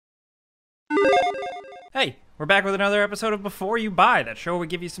Hey, we're back with another episode of Before You Buy, that show where we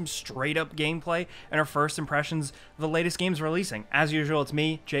give you some straight up gameplay and our first impressions of the latest games releasing. As usual, it's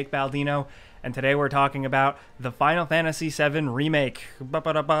me, Jake Baldino, and today we're talking about the Final Fantasy VII Remake. I'm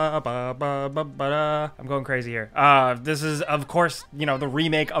going crazy here. This is, of course, the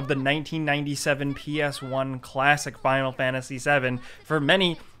remake of the 1997 PS1 classic Final Fantasy VII. For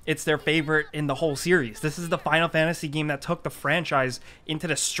many, it's their favorite in the whole series. This is the Final Fantasy game that took the franchise into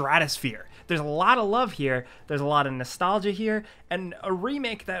the stratosphere. There's a lot of love here, there's a lot of nostalgia here, and a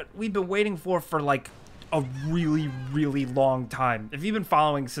remake that we've been waiting for like a really, really long time. If you've been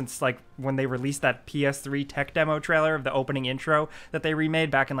following since like when they released that PS3 tech demo trailer of the opening intro that they remade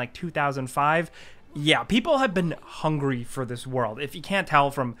back in like 2005, yeah, people have been hungry for this world. If you can't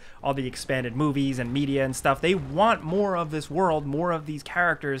tell from all the expanded movies and media and stuff, they want more of this world, more of these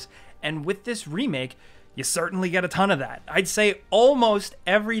characters, and with this remake, you certainly get a ton of that. I'd say almost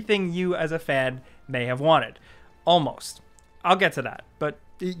everything you as a fan may have wanted. Almost. I'll get to that. But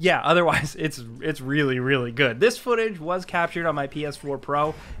yeah, otherwise it's really, really good. This footage was captured on my PS4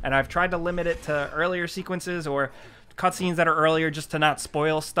 Pro, and I've tried to limit it to earlier sequences or cutscenes that are earlier just to not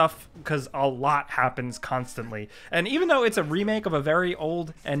spoil stuff, because a lot happens constantly. And even though it's a remake of a very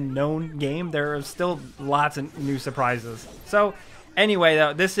old and known game, there are still lots of new surprises. So anyway,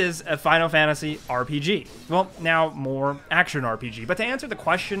 though, this is a Final Fantasy RPG. Well, now more action RPG. But to answer the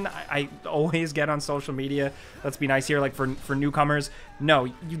question I always get on social media, let's be nice here, like for newcomers, no,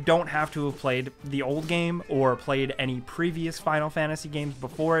 you don't have to have played the old game or played any previous Final Fantasy games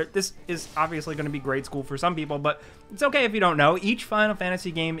before it. This is obviously going to be grade school for some people, but it's okay if you don't know. Each Final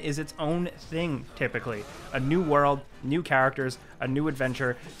Fantasy game is its own thing, typically. A new world, new characters, a new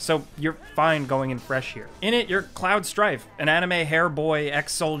adventure, so you're fine going in fresh here. In it, you're Cloud Strife, an anime hair boy,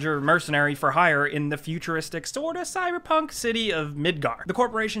 ex-soldier mercenary for hire in the futuristic, sorta cyberpunk city of Midgar. The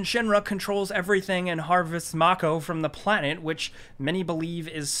corporation Shinra controls everything and harvests Mako from the planet, which many believe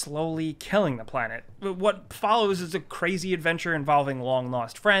is slowly killing the planet. What follows is a crazy adventure involving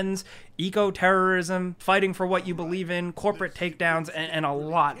long-lost friends, eco-terrorism, fighting for what you believe in, corporate takedowns, and a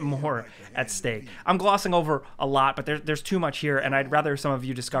lot more at stake. I'm glossing over a lot, but there's too much here, and I'd rather some of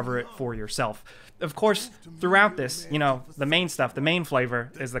you discover it for yourself. Of course, throughout this, the main stuff, the main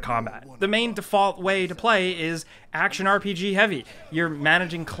flavor is the combat. The main default way to play is action RPG heavy. You're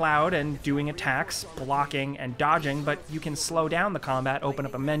managing Cloud and doing attacks, blocking, and dodging, but you can slow down the combat, open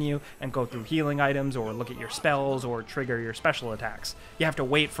up a menu, and go through healing items, or look at your spells, or trigger your special attacks. You have to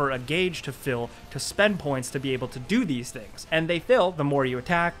wait for a gauge to fill to spend points to be able to do these things. And they fill the more you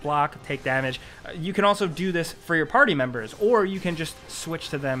attack, block, take damage. You can also do this for your party members, or you can just switch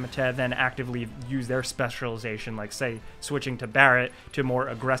to them to then actively use their specialization, like say switching to Barret to more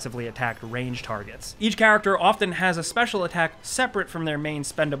aggressively attack range targets. Each character often has a special attack separate from their main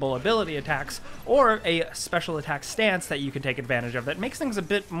spendable ability attacks, or a special attack stance that you can take advantage of that makes things a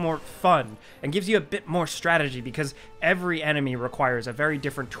bit more fun and gives you a bit more strategy, because every enemy requires a very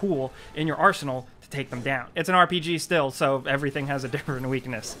different tool in your arsenal to take them down. It's an RPG still, so everything has a different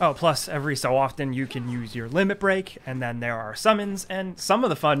weakness. Oh, plus every so often you can use your limit break, and then there are summons, and some of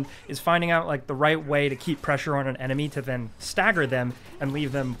the fun is finding out like the right way to keep pressure on an enemy to then stagger them and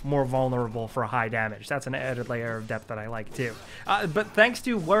leave them more vulnerable for high damage. That's an added layer of depth that I like too. But thanks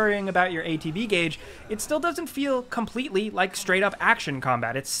to worrying about your ATB gauge, it still doesn't feel completely like straight up action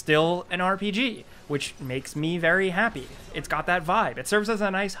combat. It's still an RPG, which makes me very happy. It's got that vibe. It serves as a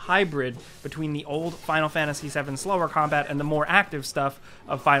nice hybrid between the old Final Fantasy VII slower combat and the more active stuff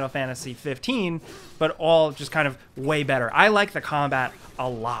of Final Fantasy 15, but all just kind of way better. I like the combat a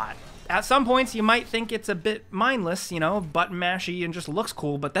lot. At some points, you might think it's a bit mindless, button mashy and just looks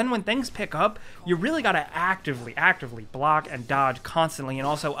cool, but then when things pick up, you really gotta actively block and dodge constantly, and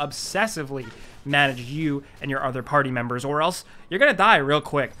also obsessively manage you and your other party members, or else you're gonna die real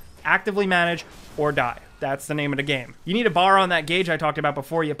quick. Actively manage or die. That's the name of the game. You need a bar on that gauge I talked about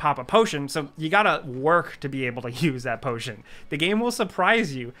before you pop a potion, so you gotta work to be able to use that potion. The game will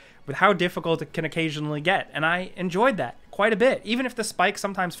surprise you with how difficult it can occasionally get, and I enjoyed that quite a bit, even if the spikes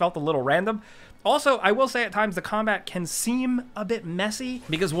sometimes felt a little random. Also, I will say at times the combat can seem a bit messy,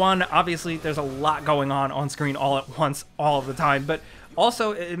 because one, obviously there's a lot going on screen all at once, all of the time, but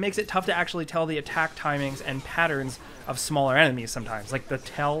also it makes it tough to actually tell the attack timings and patterns of smaller enemies sometimes. Like the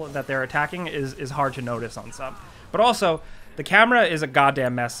tell that they're attacking is hard to notice on some. But also, The camera is a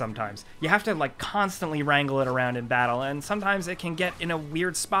goddamn mess sometimes. You have to like constantly wrangle it around in battle, and sometimes it can get in a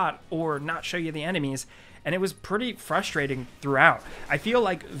weird spot or not show you the enemies, and it was pretty frustrating throughout. I feel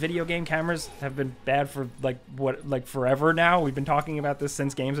like video game cameras have been bad for like forever now. We've been talking about this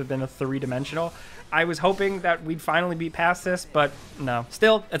since games have been a three-dimensional. I was hoping that we'd finally be past this, but no.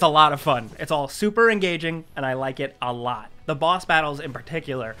 Still, it's a lot of fun. It's all super engaging, and I like it a lot. The boss battles in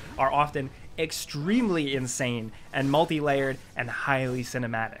particular are often extremely insane and multi-layered and highly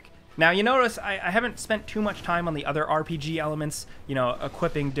cinematic. Now, you notice I haven't spent too much time on the other RPG elements, you know,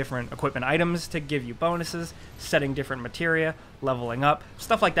 equipping different equipment items to give you bonuses, setting different materia, leveling up,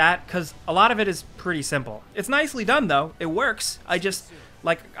 stuff like that, because a lot of it is pretty simple. It's nicely done, though. It works. I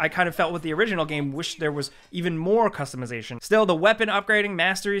kind of felt with the original game, wish there was even more customization. Still, the weapon upgrading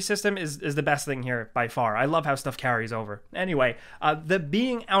mastery system is the best thing here by far. I love how stuff carries over. Anyway, the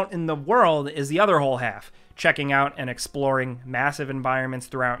being out in the world is the other whole half. Checking out and exploring massive environments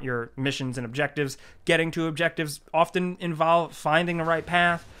throughout your missions and objectives. Getting to objectives often involve finding the right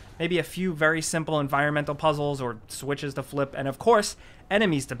path, maybe a few very simple environmental puzzles or switches to flip, and of course,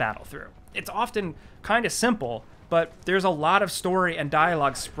 enemies to battle through. It's often kind of simple, but there's a lot of story and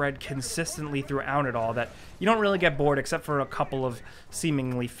dialogue spread consistently throughout it all that you don't really get bored except for a couple of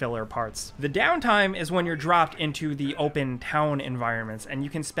seemingly filler parts. The downtime is when you're dropped into the open town environments, and you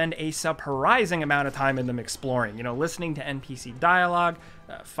can spend a surprising amount of time in them exploring, you know, listening to NPC dialogue,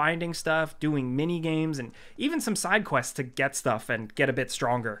 finding stuff, doing mini games, and even some side quests to get stuff and get a bit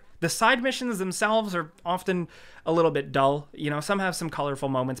stronger. The side missions themselves are often a little bit dull. You know, some have some colorful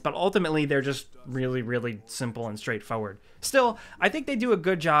moments, but ultimately they're just really, really simple and straightforward. Still, I think they do a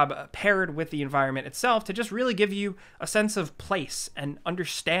good job paired with the environment itself to just really give you a sense of place and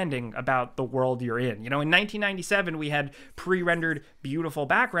understanding about the world you're in. You know, in 1997, we had pre-rendered beautiful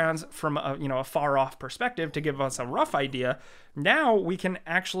backgrounds from a far-off perspective to give us a rough idea. Now we can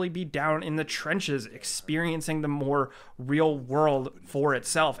actually be down in the trenches, experiencing the more real world for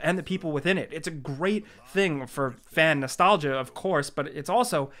itself and the people within it. It's a great thing for fan nostalgia, of course, but it's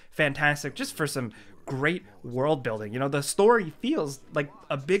also fantastic just for some great world building. You know, the story feels like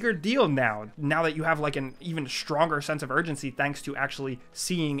a bigger deal now that you have like an even stronger sense of urgency thanks to actually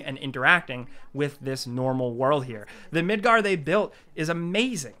seeing and interacting with this normal world here. The Midgar they built is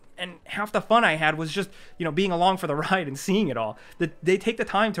amazing. And half the fun I had was just, you know, being along for the ride and seeing it all. They take the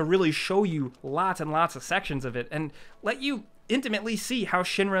time to really show you lots and lots of sections of it and let you intimately see how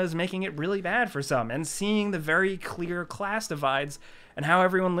Shinra is making it really bad for some and seeing the very clear class divides and how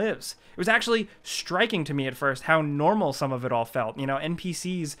everyone lives. It was actually striking to me at first how normal some of it all felt. You know,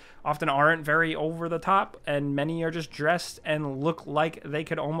 NPCs often aren't very over the top, and many are just dressed and look like they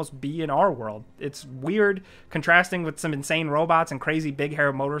could almost be in our world. It's weird, contrasting with some insane robots and crazy big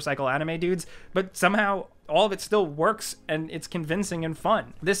hair motorcycle anime dudes, but somehow all of it still works and it's convincing and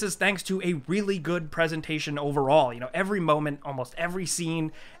fun. This is thanks to a really good presentation overall. You know, every moment, almost every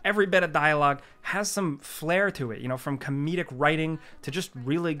scene, every bit of dialogue has some flair to it, you know, from comedic writing to just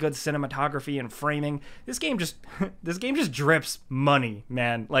really good cinematography and framing. This game just drips money,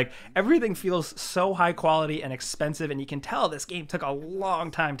 man. Like, everything feels so high quality and expensive, and you can tell this game took a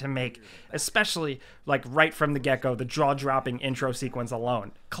long time to make, especially like right from the get-go, the jaw-dropping intro sequence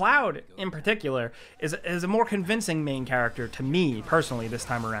alone. Cloud, in particular, is a more convincing main character to me, personally, this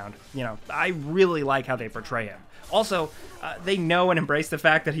time around. You know, I really like how they portray him. Also, they know and embrace the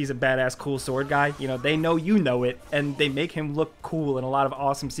fact that he's a badass, cool sword guy. You know, they know you know it, and they make him look cool in a lot of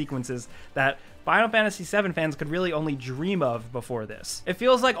awesome sequences that Final Fantasy VII fans could really only dream of before this. It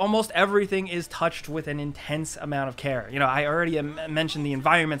feels like almost everything is touched with an intense amount of care. You know, I already mentioned the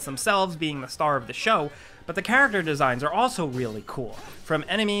environments themselves being the star of the show, but the character designs are also really cool. From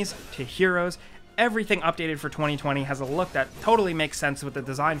enemies to heroes, everything updated for 2020 has a look that totally makes sense with the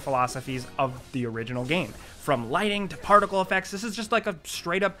design philosophies of the original game. From lighting to particle effects, this is just like a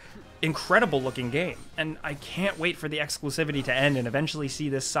straight up incredible looking game, and I can't wait for the exclusivity to end and eventually see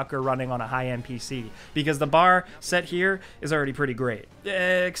this sucker running on a high-end PC, because the bar set here is already pretty great,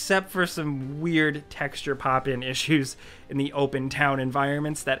 except for some weird texture pop-in issues in the open town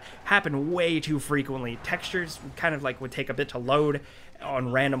environments that happen way too frequently. Textures kind of like would take a bit to load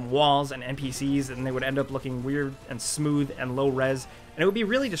on random walls and NPCs, and they would end up looking weird and smooth and low res, and it would be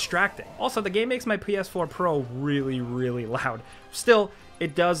really distracting. Also, the game makes my PS4 Pro really, really loud. Still,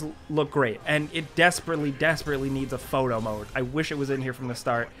 it does look great, and it desperately, desperately needs a photo mode. I wish it was in here from the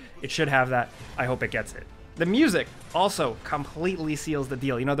start. It should have that. I hope it gets it. The music also completely seals the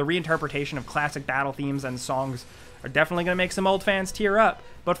deal. You know, the reinterpretation of classic battle themes and songs are definitely going to make some old fans tear up,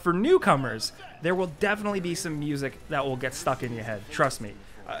 but for newcomers, there will definitely be some music that will get stuck in your head. Trust me.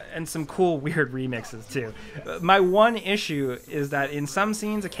 and some cool, weird remixes, too. My one issue is that in some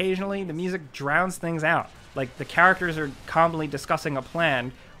scenes, occasionally, the music drowns things out. Like, the characters are calmly discussing a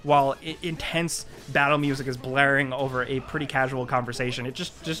plan, while intense battle music is blaring over a pretty casual conversation. It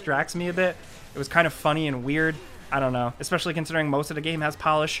just distracts me a bit. It was kind of funny and weird. I don't know, especially considering most of the game has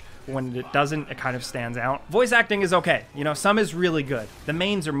polish. When it doesn't, it kind of stands out. Voice acting is okay. You know, some is really good. The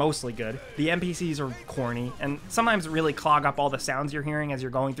mains are mostly good. The NPCs are corny, and sometimes really clog up all the sounds you're hearing as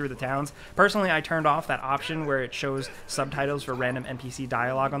you're going through the towns. Personally, I turned off that option where it shows subtitles for random NPC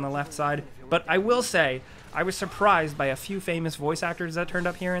dialogue on the left side. But I will say, I was surprised by a few famous voice actors that turned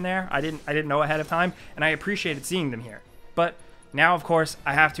up here and there. I didn't know ahead of time, and I appreciated seeing them here. But now, of course,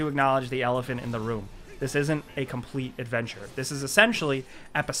 I have to acknowledge the elephant in the room. This isn't a complete adventure. This is essentially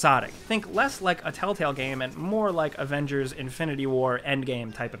episodic. Think less like a Telltale game and more like Avengers Infinity War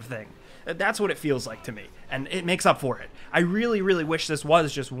Endgame type of thing. That's what it feels like to me, and it makes up for it. I really, really wish this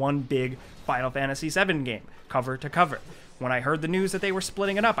was just one big Final Fantasy VII game, cover to cover. When I heard the news that they were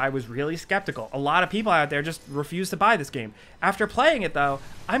splitting it up, I was really skeptical. A lot of people out there just refused to buy this game. After playing it, though,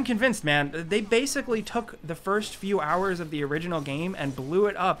 I'm convinced, man. They basically took the first few hours of the original game and blew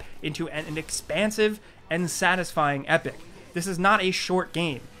it up into an expansive and satisfying epic. This is not a short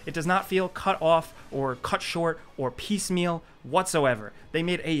game. It does not feel cut off or cut short or piecemeal whatsoever. They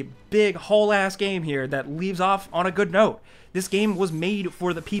made a big whole-ass game here that leaves off on a good note. This game was made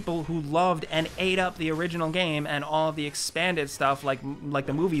for the people who loved and ate up the original game and all of the expanded stuff like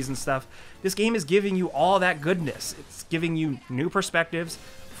the movies and stuff. This game is giving you all that goodness. It's giving you new perspectives,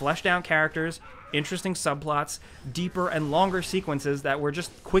 fleshed out characters, interesting subplots, deeper and longer sequences that were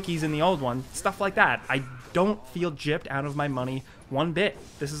just quickies in the old one, stuff like that. I don't feel gypped out of my money one bit.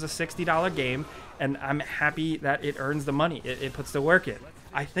 This is a $60 game, and I'm happy that it earns the money. It puts the work in.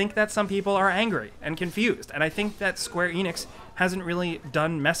 I think that some people are angry and confused, and I think that Square Enix hasn't really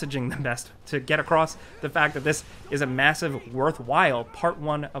done messaging the best to get across the fact that this is a massive, worthwhile part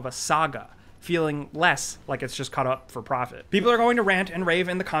one of a saga, feeling less like it's just cut up for profit. People are going to rant and rave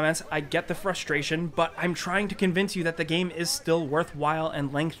in the comments. I get the frustration, but I'm trying to convince you that the game is still worthwhile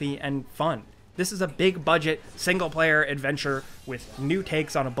and lengthy and fun. This is a big budget, single-player adventure with new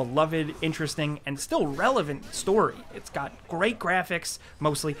takes on a beloved, interesting, and still relevant story. It's got great graphics,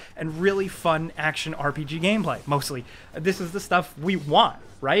 mostly, and really fun action RPG gameplay, mostly. This is the stuff we want,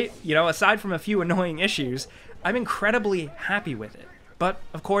 right? You know, aside from a few annoying issues, I'm incredibly happy with it. But,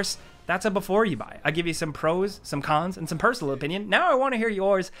 of course, that's a before you buy. I give you some pros, some cons, and some personal opinion. Now I want to hear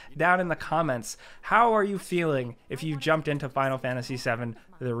yours down in the comments. How are you feeling if you jumped into Final Fantasy VII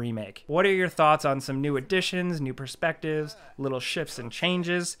the Remake? What are your thoughts on some new additions, new perspectives, little shifts and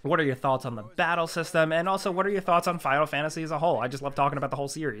changes? What are your thoughts on the battle system? And also, what are your thoughts on Final Fantasy as a whole? I just love talking about the whole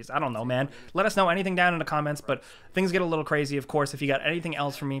series. I don't know, man. Let us know anything down in the comments, but things get a little crazy, of course. If you got anything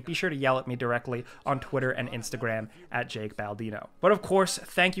else from me, be sure to yell at me directly on Twitter and Instagram at Jake Baldino. But of course,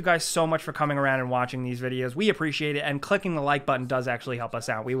 thank you guys so much for coming around and watching these videos. We appreciate it, and clicking the like button does actually help us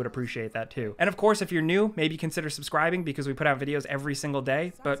out. We would appreciate that too. And of course, if you're new, maybe consider subscribing because we put out videos every single day.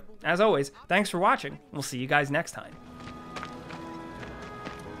 But as always, thanks for watching. We'll see you guys next time.